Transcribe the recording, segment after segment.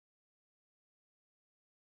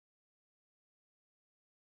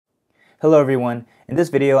Hello everyone, in this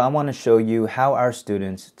video I want to show you how our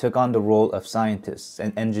students took on the role of scientists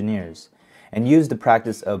and engineers and used the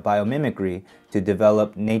practice of biomimicry to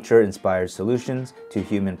develop nature-inspired solutions to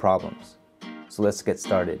human problems. So let's get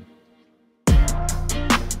started.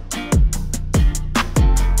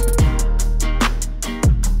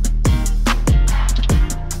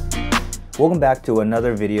 Welcome back to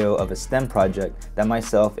another video of a STEM project that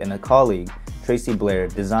myself and a colleague, Tracy Blair,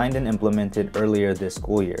 designed and implemented earlier this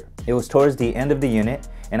school year. It was towards the end of the unit,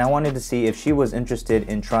 and I wanted to see if she was interested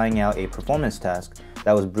in trying out a performance task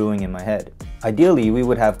that was brewing in my head. Ideally, we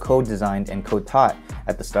would have code designed and code taught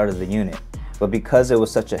at the start of the unit, but because it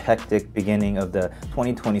was such a hectic beginning of the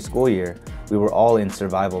 2020 school year, we were all in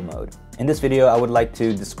survival mode. In this video, I would like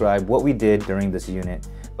to describe what we did during this unit,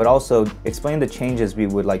 but also explain the changes we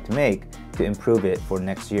would like to make to improve it for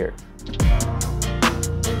next year.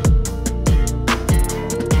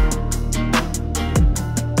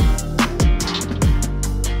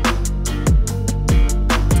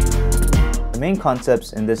 The main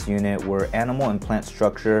concepts in this unit were animal and plant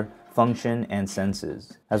structure, function, and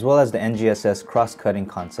senses, as well as the NGSS cross-cutting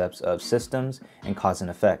concepts of systems and cause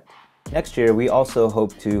and effect. Next year, we also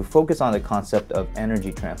hope to focus on the concept of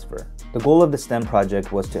energy transfer. The goal of the STEM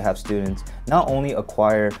project was to have students not only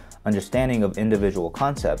acquire understanding of individual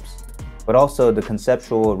concepts, but also the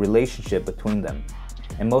conceptual relationship between them,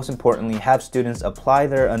 and most importantly, have students apply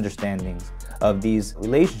their understandings of these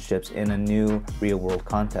relationships in a new real-world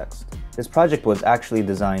context. This project was actually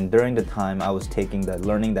designed during the time I was taking the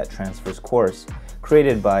Learning That Transfers course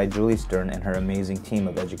created by Julie Stern and her amazing team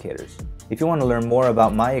of educators. If you want to learn more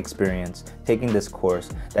about my experience taking this course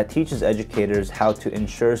that teaches educators how to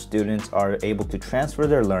ensure students are able to transfer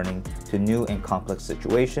their learning to new and complex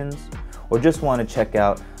situations, or just want to check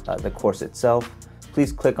out the course itself,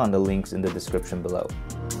 please click on the links in the description below.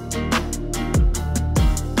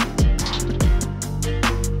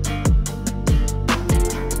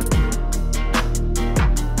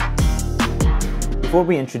 Before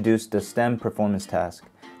we introduce the STEM performance task,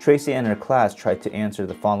 Tracy and her class tried to answer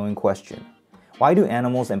the following question. Why do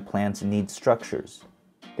animals and plants need structures?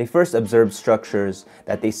 They first observed structures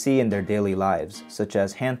that they see in their daily lives, such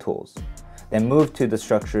as hand tools, then moved to the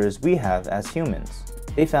structures we have as humans.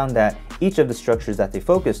 They found that each of the structures that they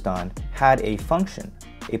focused on had a function,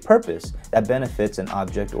 a purpose that benefits an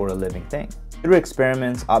object or a living thing. Through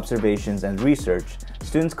experiments, observations, and research,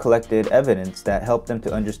 students collected evidence that helped them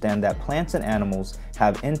to understand that plants and animals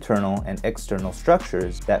have internal and external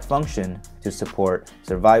structures that function to support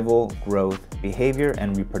survival, growth, behavior,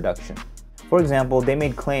 and reproduction. For example, they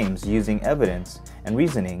made claims using evidence and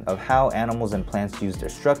reasoning of how animals and plants use their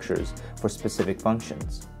structures for specific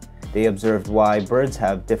functions. They observed why birds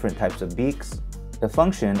have different types of beaks, the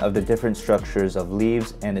function of the different structures of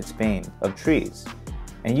leaves and its vein of trees,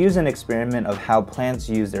 and use an experiment of how plants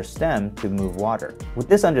use their stem to move water. With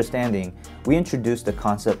this understanding, we introduced the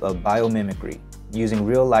concept of biomimicry, using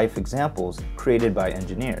real-life examples created by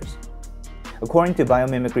engineers. According to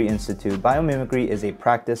Biomimicry Institute, biomimicry is a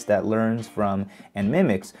practice that learns from and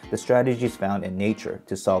mimics the strategies found in nature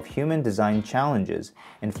to solve human-designed challenges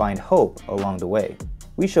and find hope along the way.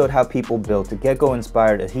 We showed how people built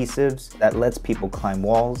gecko-inspired adhesives that lets people climb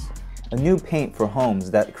walls, a new paint for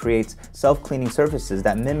homes that creates self-cleaning surfaces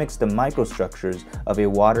that mimics the microstructures of a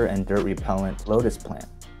water and dirt repellent lotus plant,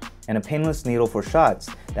 and a painless needle for shots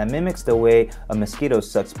that mimics the way a mosquito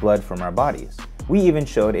sucks blood from our bodies. We even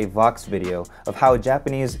showed a Vox video of how a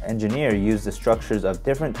Japanese engineer used the structures of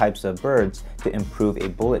different types of birds to improve a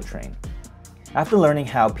bullet train. After learning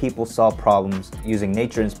how people solve problems using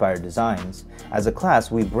nature-inspired designs, as a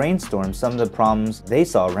class we brainstormed some of the problems they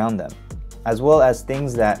saw around them, as well as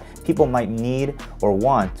things that people might need or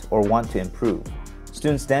want to improve.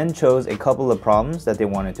 Students then chose a couple of problems that they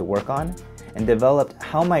wanted to work on and developed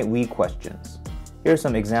how might we questions. Here are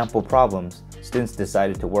some example problems students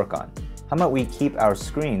decided to work on. How might we keep our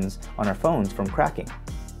screens on our phones from cracking?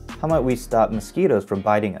 How might we stop mosquitoes from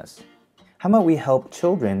biting us? How might we help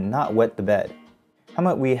children not wet the bed? How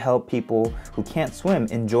might we help people who can't swim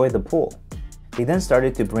enjoy the pool? They then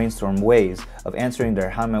started to brainstorm ways of answering their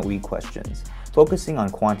how might we questions, focusing on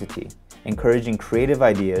quantity, encouraging creative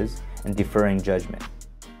ideas, and deferring judgment.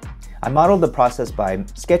 I modeled the process by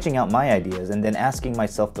sketching out my ideas and then asking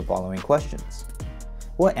myself the following questions.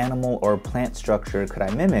 What animal or plant structure could I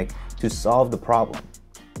mimic to solve the problem?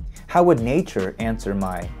 How would nature answer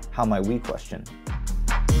my how might we question?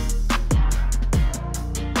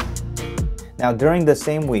 Now, during the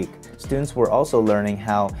same week, students were also learning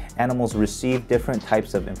how animals receive different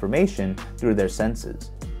types of information through their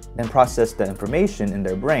senses, then processed the information in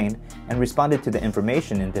their brain and responded to the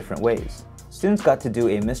information in different ways. Students got to do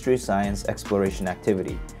a mystery science exploration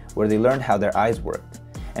activity where they learned how their eyes worked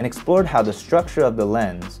and explored how the structure of the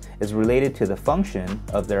lens is related to the function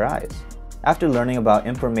of their eyes. After learning about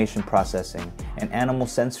information processing and animal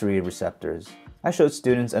sensory receptors, I showed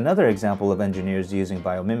students another example of engineers using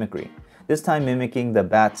biomimicry, this time mimicking the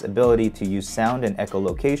bat's ability to use sound and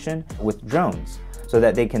echolocation with drones so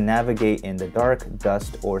that they can navigate in the dark,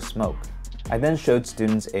 dust, or smoke. I then showed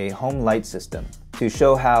students a home light system to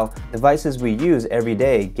show how devices we use every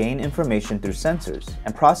day gain information through sensors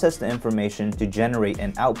and process the information to generate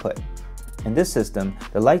an output. In this system,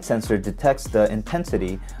 the light sensor detects the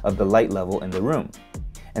intensity of the light level in the room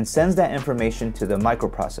and sends that information to the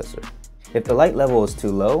microprocessor. If the light level is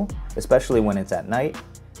too low, especially when it's at night,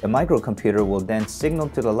 the microcomputer will then signal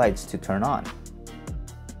to the lights to turn on.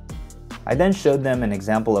 I then showed them an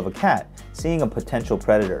example of a cat seeing a potential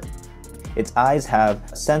predator. Its eyes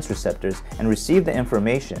have sense receptors and receive the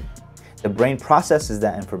information. The brain processes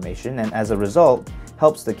that information and as a result,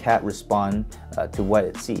 helps the cat respond to what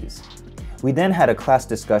it sees. We then had a class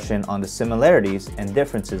discussion on the similarities and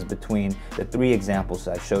differences between the three examples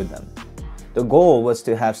I showed them. The goal was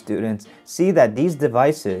to have students see that these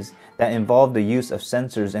devices that involve the use of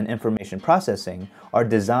sensors and information processing are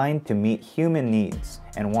designed to meet human needs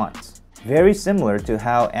and wants. Very similar to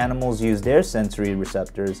how animals use their sensory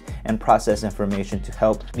receptors and process information to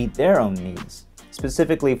help meet their own needs,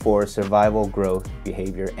 specifically for survival, growth,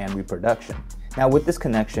 behavior, and reproduction. Now with this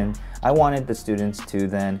connection, I wanted the students to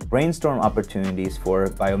then brainstorm opportunities for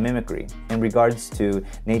biomimicry in regards to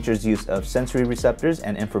nature's use of sensory receptors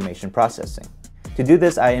and information processing. To do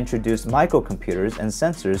this, I introduced microcomputers and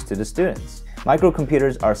sensors to the students.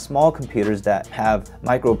 Microcomputers are small computers that have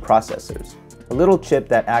microprocessors, a little chip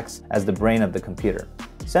that acts as the brain of the computer.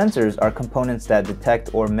 Sensors are components that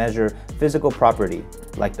detect or measure physical property,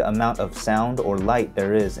 like the amount of sound or light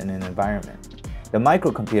there is in an environment. The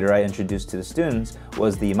microcomputer I introduced to the students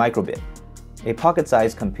was the microbit, a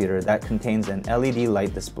pocket-sized computer that contains an LED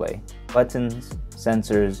light display, buttons,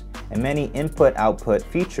 sensors, and many input-output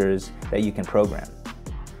features that you can program.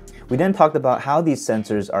 We then talked about how these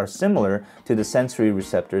sensors are similar to the sensory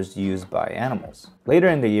receptors used by animals. Later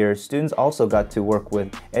in the year, students also got to work with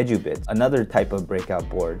EduBits, another type of breakout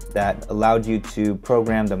board that allowed you to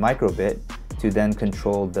program the microbit to then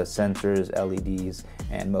control the sensors, LEDs,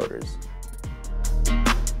 and motors.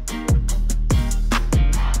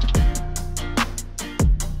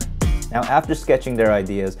 Now, after sketching their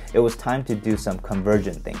ideas, it was time to do some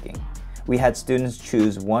convergent thinking. We had students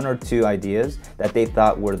choose one or two ideas that they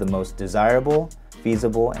thought were the most desirable,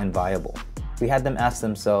 feasible, and viable. We had them ask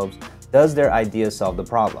themselves, does their idea solve the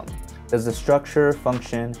problem? Does the structure,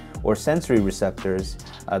 function, or sensory receptors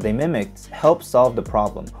they mimicked help solve the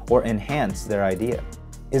problem or enhance their idea?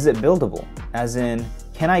 Is it buildable? As in,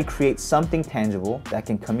 can I create something tangible that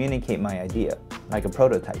can communicate my idea, like a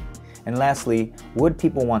prototype? And lastly, would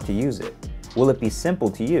people want to use it? Will it be simple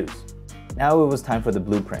to use? Now it was time for the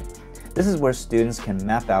blueprint. This is where students can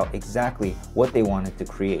map out exactly what they wanted to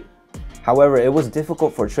create. However, it was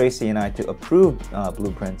difficult for Tracy and I to approve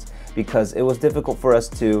blueprints because it was difficult for us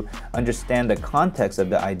to understand the context of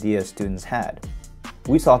the idea students had.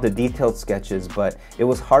 We saw the detailed sketches, but it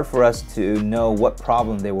was hard for us to know what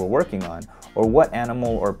problem they were working on or what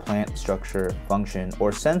animal or plant structure, function,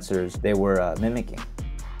 or sensors they were mimicking.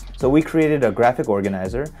 So we created a graphic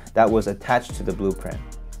organizer that was attached to the blueprint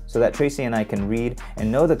so that Tracy and I can read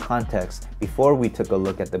and know the context before we took a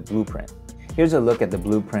look at the blueprint. Here's a look at the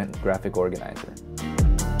blueprint graphic organizer.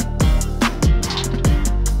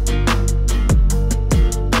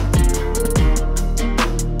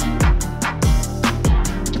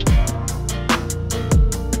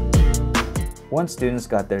 Once students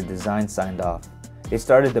got their design signed off, they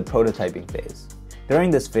started the prototyping phase. During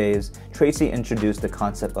this phase, Tracy introduced the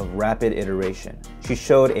concept of rapid iteration. She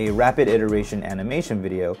showed a rapid iteration animation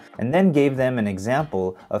video and then gave them an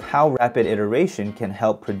example of how rapid iteration can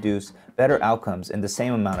help produce better outcomes in the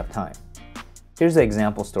same amount of time. Here's an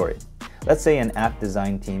example story. Let's say an app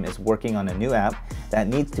design team is working on a new app that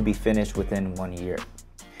needs to be finished within 1 year.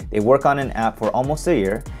 They work on an app for almost a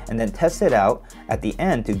year and then test it out at the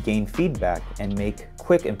end to gain feedback and make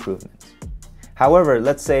quick improvements. However,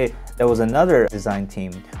 let's say there was another design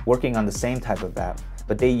team working on the same type of app,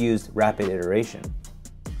 but they used rapid iteration.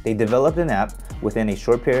 They developed an app within a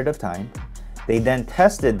short period of time. They then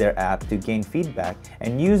tested their app to gain feedback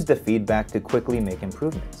and used the feedback to quickly make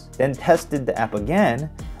improvements. Then tested the app again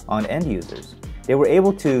on end users. They were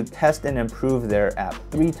able to test and improve their app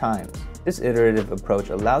 3 times. This iterative approach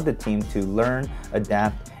allowed the team to learn,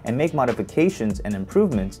 adapt, and make modifications and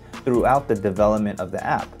improvements throughout the development of the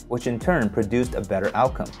app, which in turn produced a better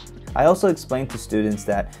outcome. I also explained to students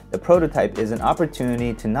that the prototype is an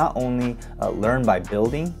opportunity to not only learn by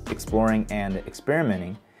building, exploring, and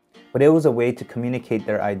experimenting, but it was a way to communicate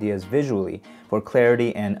their ideas visually for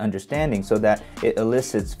clarity and understanding so that it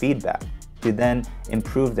elicits feedback to then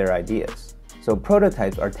improve their ideas. So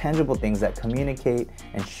prototypes are tangible things that communicate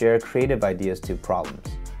and share creative ideas to problems.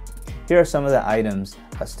 Here are some of the items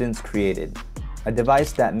students created. A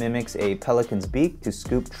device that mimics a pelican's beak to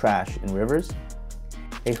scoop trash in rivers.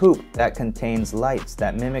 A hoop that contains lights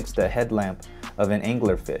that mimics the headlamp of an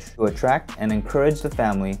anglerfish to attract and encourage the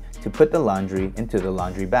family to put the laundry into the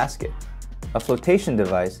laundry basket. A flotation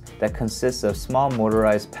device that consists of small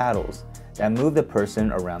motorized paddles that move the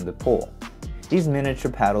person around the pool. These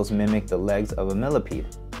miniature paddles mimic the legs of a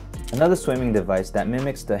millipede. Another swimming device that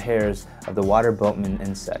mimics the hairs of the water boatman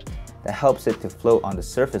insect that helps it to float on the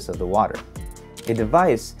surface of the water. A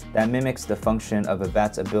device that mimics the function of a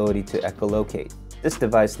bat's ability to echolocate. This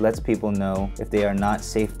device lets people know if they are not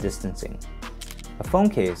safe distancing. A phone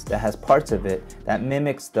case that has parts of it that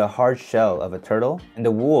mimics the hard shell of a turtle and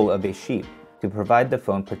the wool of a sheep to provide the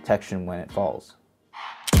phone protection when it falls.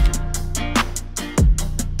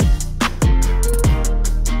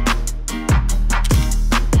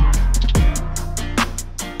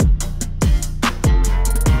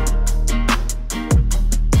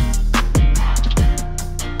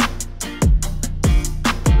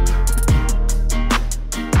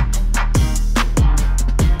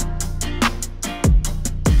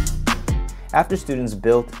 After students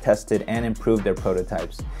built, tested, and improved their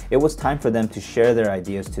prototypes, it was time for them to share their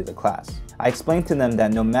ideas to the class. I explained to them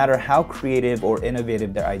that no matter how creative or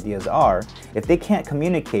innovative their ideas are, if they can't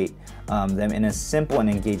communicate them in a simple and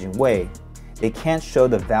engaging way, they can't show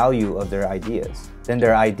the value of their ideas. Then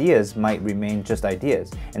their ideas might remain just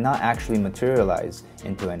ideas and not actually materialize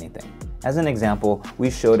into anything. As an example,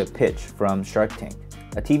 we showed a pitch from Shark Tank,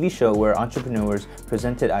 a TV show where entrepreneurs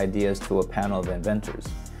presented ideas to a panel of inventors,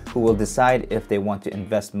 who will decide if they want to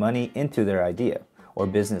invest money into their idea or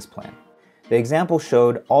business plan. The example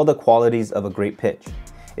showed all the qualities of a great pitch.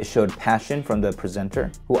 It showed passion from the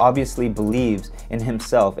presenter, who obviously believes in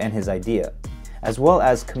himself and his idea, as well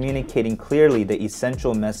as communicating clearly the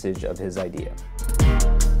essential message of his idea.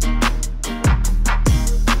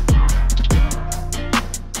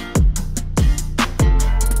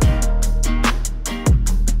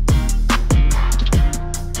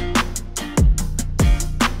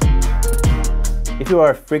 If you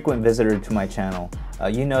are a frequent visitor to my channel,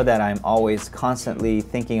 you know that I'm always constantly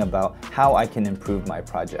thinking about how I can improve my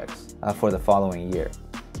projects for the following year.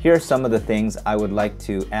 Here are some of the things I would like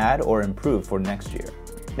to add or improve for next year.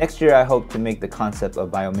 Next year, I hope to make the concept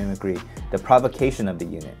of biomimicry the provocation of the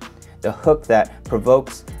unit, the hook that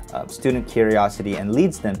provokes student curiosity and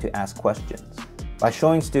leads them to ask questions. By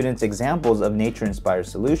showing students examples of nature-inspired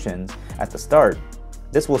solutions at the start,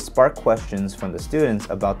 this will spark questions from the students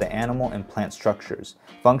about the animal and plant structures,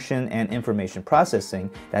 function, and information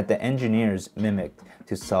processing that the engineers mimicked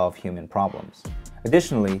to solve human problems.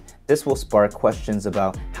 Additionally, this will spark questions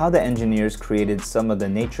about how the engineers created some of the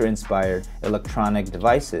nature-inspired electronic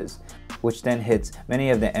devices, which then hits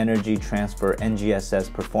many of the energy transfer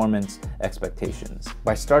NGSS performance expectations.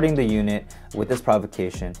 By starting the unit with this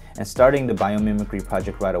provocation and starting the biomimicry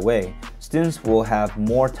project right away, students will have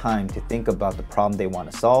more time to think about the problem they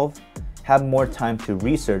want to solve, have more time to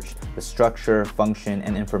research the structure, function,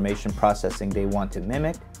 and information processing they want to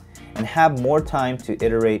mimic, and have more time to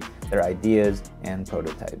iterate their ideas and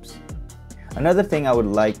prototypes. Another thing I would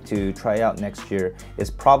like to try out next year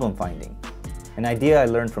is problem finding, an idea I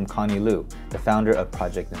learned from Connie Liu, the founder of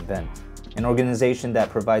Project Invent, an organization that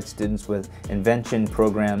provides students with invention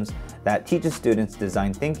programs that teaches students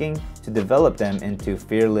design thinking to develop them into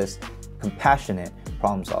fearless, compassionate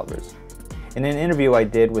problem solvers. In an interview I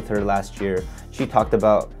did with her last year, she talked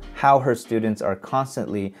about how her students are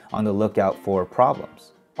constantly on the lookout for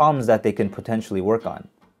problems that they can potentially work on,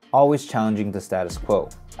 always challenging the status quo.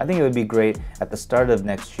 I think it would be great at the start of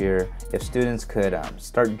next year if students could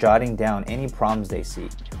start jotting down any problems they see,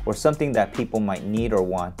 or something that people might need or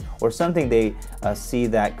want, or something they see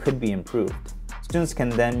that could be improved. Students can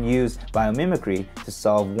then use biomimicry to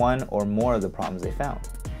solve one or more of the problems they found.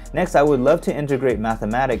 Next, I would love to integrate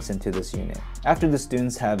mathematics into this unit. After the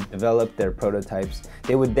students have developed their prototypes,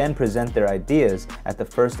 they would then present their ideas at the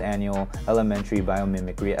first annual Elementary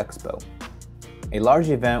Biomimicry Expo, a large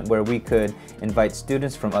event where we could invite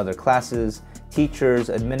students from other classes, teachers,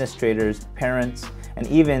 administrators, parents, and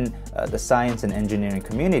even the science and engineering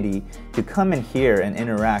community to come and hear and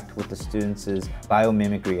interact with the students'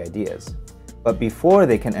 biomimicry ideas. But before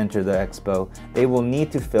they can enter the expo, they will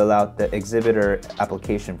need to fill out the exhibitor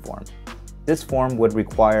application form. This form would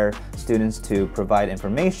require students to provide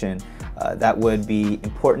information that would be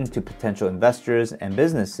important to potential investors and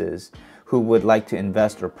businesses who would like to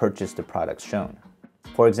invest or purchase the products shown.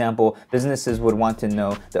 For example, businesses would want to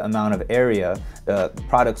know the amount of area the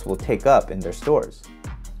products will take up in their stores.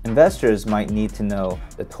 Investors might need to know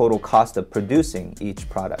the total cost of producing each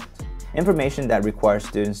product. Information that requires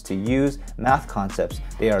students to use math concepts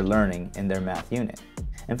they are learning in their math unit.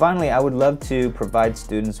 And finally, I would love to provide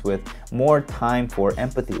students with more time for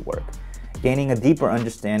empathy work, gaining a deeper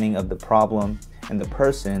understanding of the problem and the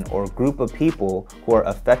person or group of people who are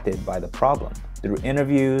affected by the problem through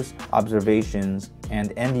interviews, observations,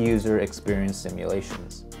 and end-user experience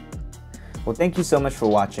simulations. Well, thank you so much for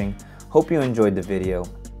watching. Hope you enjoyed the video.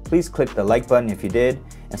 Please click the like button if you did,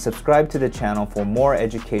 and subscribe to the channel for more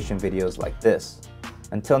education videos like this.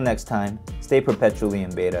 Until next time, stay perpetually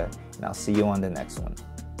in beta, and I'll see you on the next one.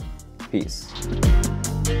 Peace.